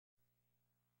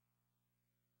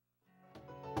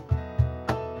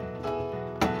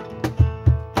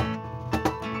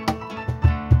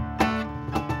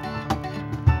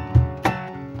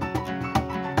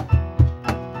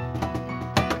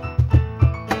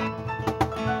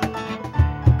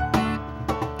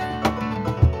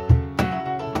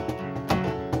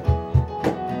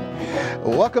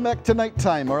Welcome back to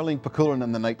Nighttime. Arlene Pakulin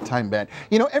and the Nighttime Band.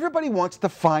 You know, everybody wants to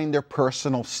find their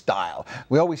personal style.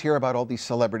 We always hear about all these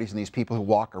celebrities and these people who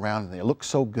walk around and they look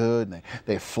so good and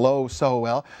they flow so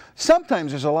well.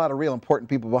 Sometimes there's a lot of real important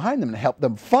people behind them to help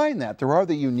them find that. There are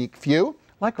the unique few,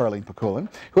 like Arlene Pakulin,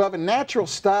 who have a natural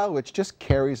style which just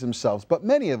carries themselves, but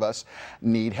many of us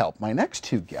need help. My next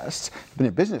two guests have been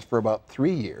in business for about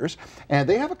 3 years, and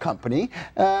they have a company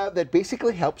that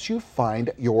basically helps you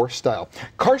find your style.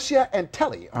 Carcia and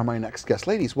Telly are my next guests.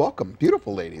 Ladies, welcome.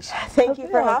 Beautiful ladies. Thank you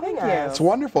for having us. It's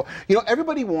wonderful. You know,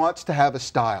 everybody wants to have a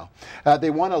style. They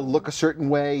want to look a certain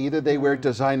way. Either they wear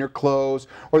designer clothes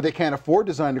or they can't afford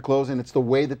designer clothes, and it's the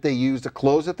way that they use the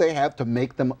clothes that they have to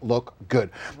make them look good.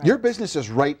 Right. Your business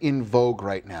is right in vogue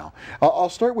right now. I'll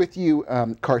start with you,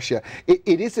 Carcia.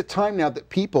 It is a time now that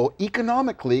people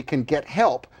economically can get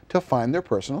help to find their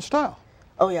personal style.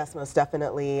 Oh yes, most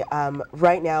definitely.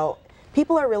 Right now,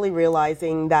 people are really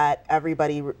realizing that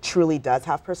everybody truly does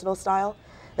have personal style.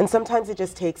 And sometimes it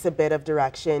just takes a bit of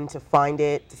direction to find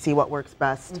it, to see what works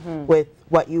best with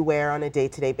what you wear on a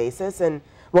day-to-day basis. And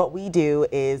what we do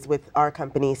is, with our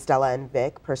company, Stella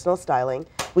VIK, Personal Styling,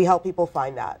 we help people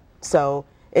find that. So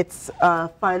it's a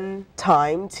fun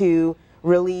time to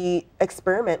really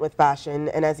experiment with fashion.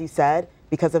 And as you said,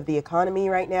 because of the economy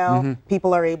right now,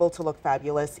 people are able to look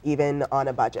fabulous even on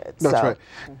a budget. That's right.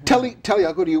 Telly,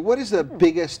 I'll go to you. What is the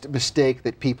biggest mistake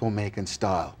that people make in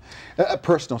style,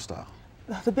 personal style?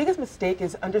 The biggest mistake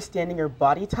is understanding your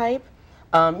body type.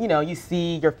 You know, you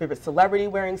see your favorite celebrity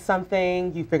wearing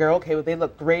something, you figure, okay, well, they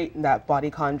look great in that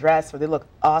bodycon dress, or they look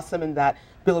awesome in that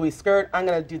billowy skirt, I'm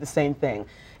going to do the same thing.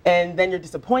 And then you're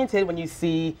disappointed when you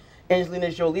see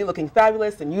Angelina Jolie looking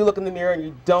fabulous and you look in the mirror and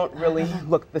you don't really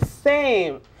look the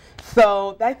same.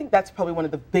 So I think that's probably one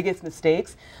of the biggest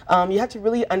mistakes. You have to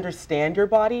really understand your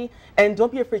body and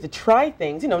don't be afraid to try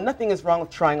things. You know, nothing is wrong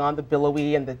with trying on the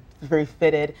billowy and the very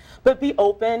fitted, but be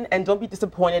open and don't be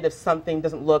disappointed if something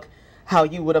doesn't look how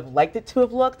you would have liked it to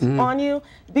have looked on you.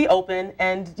 Be open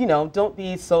and, you know, don't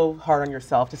be so hard on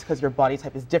yourself just because your body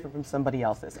type is different from somebody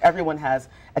else's. Everyone has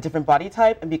a different body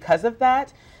type, and because of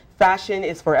that, fashion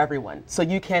is for everyone. So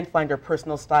you can find your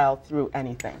personal style through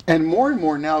anything. And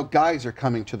more now, guys are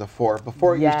coming to the fore.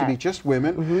 Before it used to be just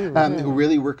women who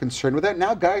really were concerned with that.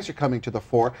 Now guys are coming to the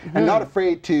fore and not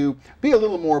afraid to be a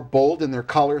little more bold in their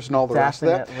colors and all the rest of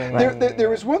that.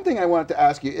 There was one thing I wanted to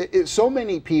ask you. So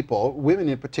many people, women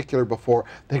in particular before,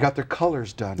 they got their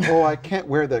colors done. Oh, I can't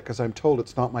wear that because I'm told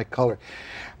it's not my color.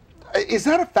 Is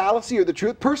that a fallacy or the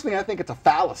truth? Personally, I think it's a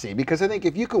fallacy, because I think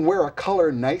if you can wear a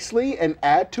color nicely and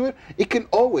add to it, it can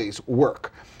always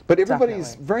work. But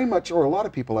everybody's very much, or a lot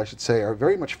of people I should say, are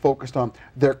very much focused on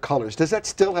their colors. Does that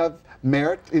still have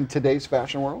merit in today's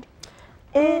fashion world?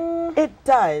 It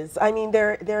does. I mean,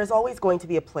 there's always going to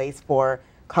be a place for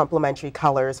complementary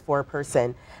colors for a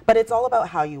person, but it's all about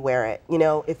how you wear it. You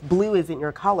know, if blue isn't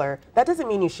your color, that doesn't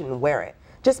mean you shouldn't wear it.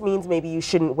 Just means maybe you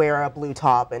shouldn't wear a blue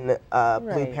top and a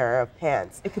blue pair of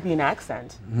pants. It could be an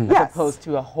accent as opposed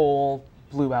to a whole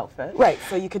blue outfit. Right,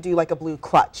 so you could do like a blue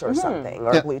clutch or something,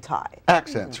 or a blue tie.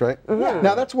 Accents, right?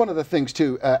 Now that's one of the things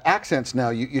too. Accents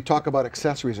now, you talk about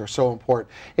accessories are so important.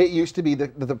 It used to be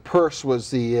that the purse was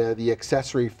the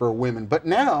accessory for women, but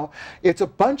now it's a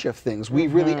bunch of things.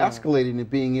 We've really escalated into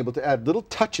being able to add little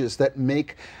touches that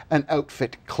make an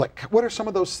outfit click. What are some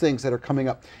of those things that are coming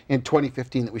up in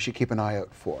 2015 that we should keep an eye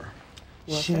out for?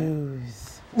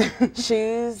 Shoes.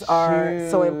 Shoes are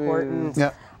so important.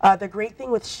 Yeah. The great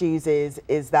thing with shoes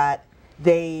is that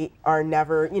they are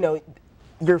never, you know,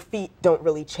 your feet don't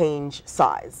really change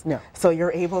size. No. So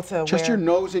you're able to just wear your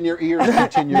nose and your ears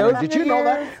continue. Did you know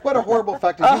that? What a horrible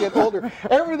fact. As you get older,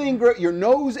 everything grows. Your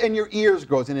nose and your ears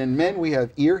grows. And in men, we have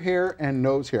ear hair and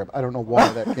nose hair. I don't know why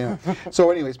that came.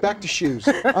 So anyways, back to shoes.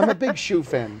 I'm a big shoe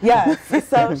fan. Yes.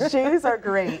 So shoes are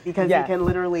great because you can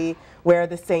literally wear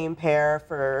the same pair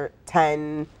for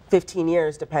 10, 15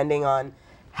 years, depending on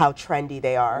how trendy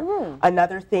they are.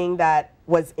 Another thing that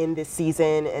was in this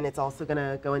season, and it's also going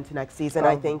to go into next season,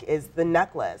 I think, is the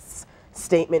necklace.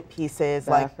 Statement pieces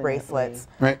like bracelets.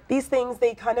 Right. These things,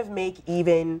 they kind of make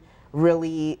even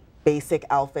really basic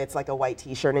outfits like a white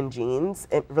t-shirt and jeans.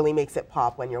 It really makes it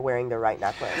pop when you're wearing the right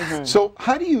necklace. So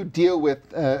how do you deal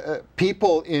with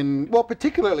people in, well,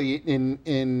 particularly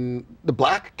in the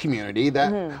black community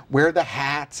that wear the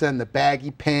hats and the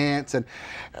baggy pants? And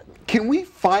can we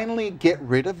finally get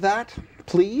rid of that,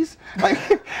 please?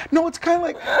 Like, no, it's kind of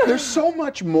like there's so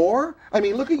much more. I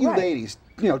mean, look at you ladies.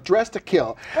 You know, dressed to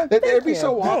kill. Every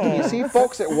so often you see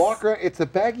folks that walk around, it's the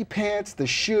baggy pants, the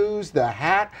shoes, the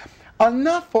hat.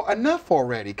 Enough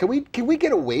already. Can we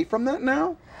get away from that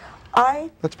now?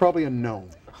 That's probably a no.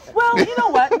 Well, you know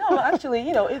what? No, actually,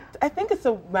 you know, I think it's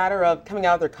a matter of coming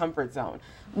out of their comfort zone.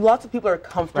 Lots of people are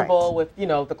comfortable with, you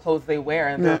know, the clothes they wear,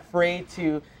 and they're afraid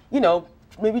to, you know,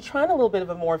 maybe try on a little bit of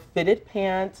a more fitted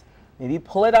pant, maybe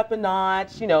pull it up a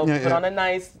notch, you know, put on a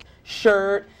nice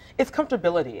shirt. It's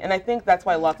comfortability, and I think that's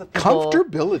why lots of people...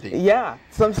 Comfortability? Yeah.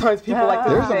 Sometimes people like to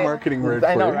There's say... a marketing word for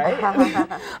I know, you.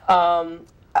 right?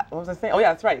 What was I saying? Oh,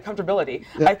 yeah, that's right, comfortability.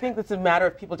 Yeah. I think it's a matter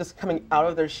of people just coming out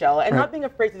of their shell and not being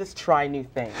afraid to just try new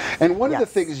things. And one of the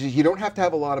things is you don't have to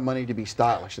have a lot of money to be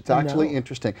stylish. It's actually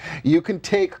interesting. You can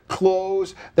take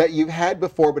clothes that you've had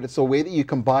before, but it's the way that you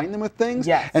combine them with things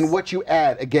and what you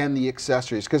add, again, the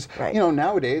accessories. Because, you know,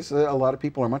 nowadays, a lot of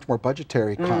people are much more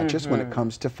budgetary conscious when it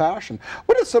comes to fashion.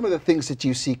 What are some of the things that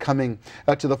you see coming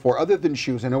to the fore, other than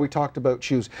shoes? I know we talked about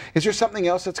shoes. Is there something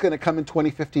else that's going to come in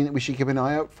 2015 that we should keep an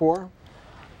eye out for?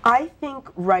 I think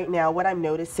right now what I'm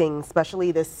noticing,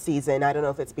 especially this season, I don't know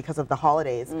if it's because of the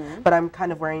holidays, but I'm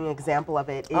kind of wearing an example of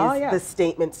it, is the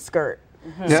statement skirt.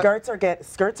 Skirts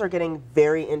are getting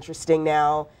very interesting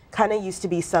now. Kind of used to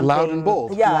be something loud and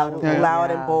bold. Yeah,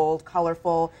 loud and bold,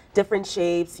 colorful, different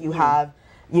shapes. You have,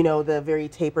 you know, the very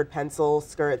tapered pencil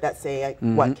skirt that say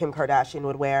what Kim Kardashian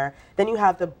would wear. Then you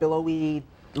have the billowy,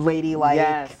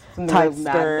 ladylike type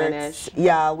skirts,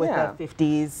 with a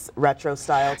 50s retro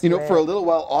style to You know, for a little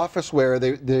while, office wear, they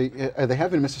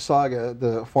have in Mississauga,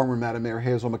 the former Madam Mayor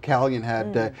Hazel McCallion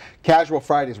had casual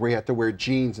Fridays where you had to wear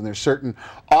jeans, and there's certain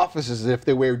offices that if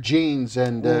they wear jeans,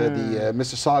 and the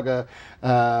Mississauga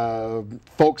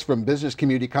folks from business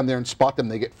community come there and spot them,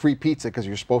 they get free pizza because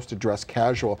you're supposed to dress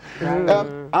casual.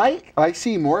 I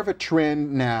see more of a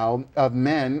trend now of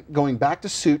men going back to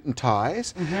suit and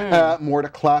ties, more to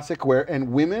classic wear,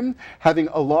 and women having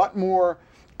a lot more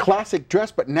classic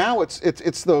dress, but now it's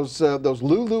those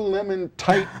Lululemon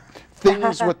tight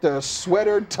things with the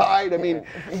sweater tied. I mean,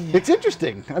 it's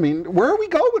interesting. I mean, where are we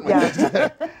going with this?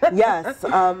 Yes.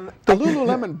 The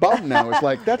Lululemon bum now is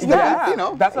like, that's the, you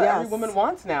know. That's what every woman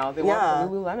wants now. They want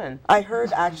the Lululemon. I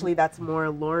heard actually that's more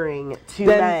alluring to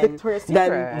men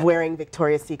than wearing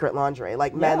Victoria's Secret lingerie.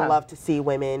 Like men love to see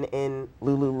women in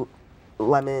Lululemon,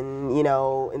 you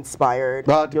know, inspired.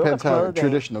 Well, it depends how a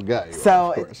traditional guy you are,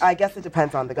 of course. I guess it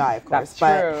depends on the guy, of course.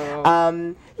 That's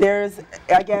true. There's,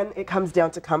 again, it comes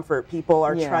down to comfort. People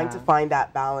are trying to find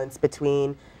that balance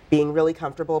between being really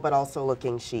comfortable but also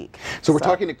looking chic. So we're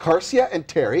talking to Carcia and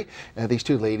Terry. These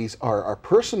two ladies are our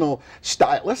personal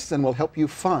stylists and will help you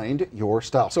find your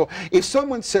style. So if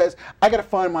someone says, I got to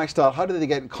find my style, how do they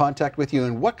get in contact with you,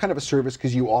 and what kind of a service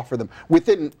could you offer them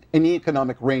within an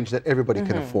economic range that everybody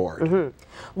can afford?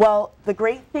 Well, the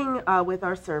great thing with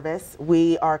our service,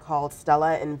 we are called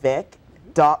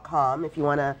StellaVIK.com if you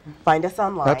want to find us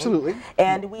online. Absolutely.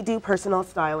 And we do personal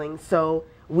styling, so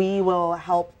we will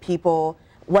help people.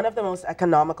 One of the most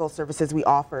economical services we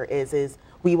offer is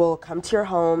we will come to your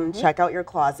home, check out your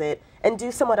closet, and do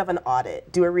somewhat of an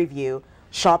audit, do a review,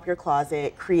 shop your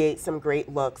closet, create some great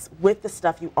looks with the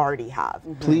stuff you already have.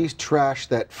 Please trash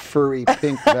that furry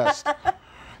pink vest.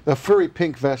 The furry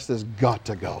pink vest has got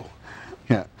to go.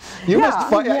 Yeah. You must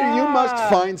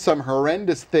find some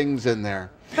horrendous things in there.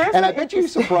 And I bet you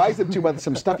surprised them too by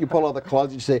some stuff you pull out of the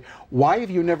closet. You say, why have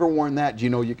you never worn that? Do you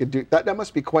know you could do that? That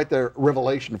must be quite the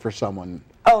revelation for someone.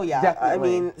 Oh yeah. Definitely. I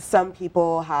mean, some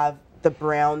people have the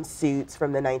brown suits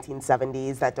from the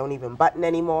 1970s that don't even button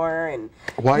anymore. And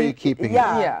why are you keeping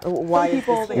it? Why are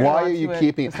you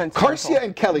keeping it? Carcia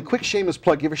and Kelly, quick shameless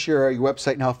plug. Give us your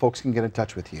website and how folks can get in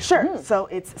touch with you. Sure. So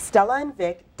it's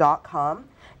StellaandVIK.com.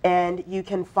 And you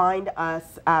can find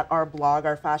us at our blog,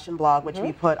 our fashion blog, which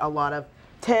we put a lot of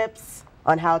tips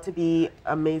on how to be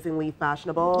amazingly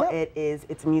fashionable. It's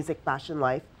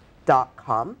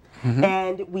musicfashionlife.com.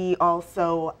 And we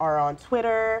also are on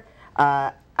Twitter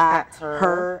at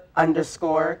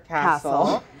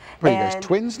her_castle. Are you guys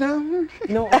twins now?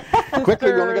 No.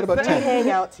 Quickly, we only got about 10. We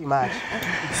hang out too much.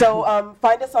 So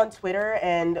find us on Twitter,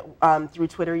 and through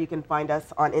Twitter you can find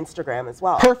us on Instagram as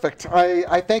well. Perfect.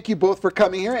 I thank you both for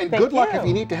coming here, and good luck if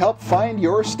you need to help find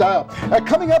your style.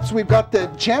 Coming up, so we've got the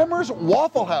Jammers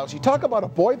Waffle House. You talk about a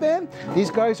boy band, these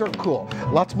guys are cool.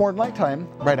 Lots more in Nighttime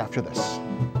right after this.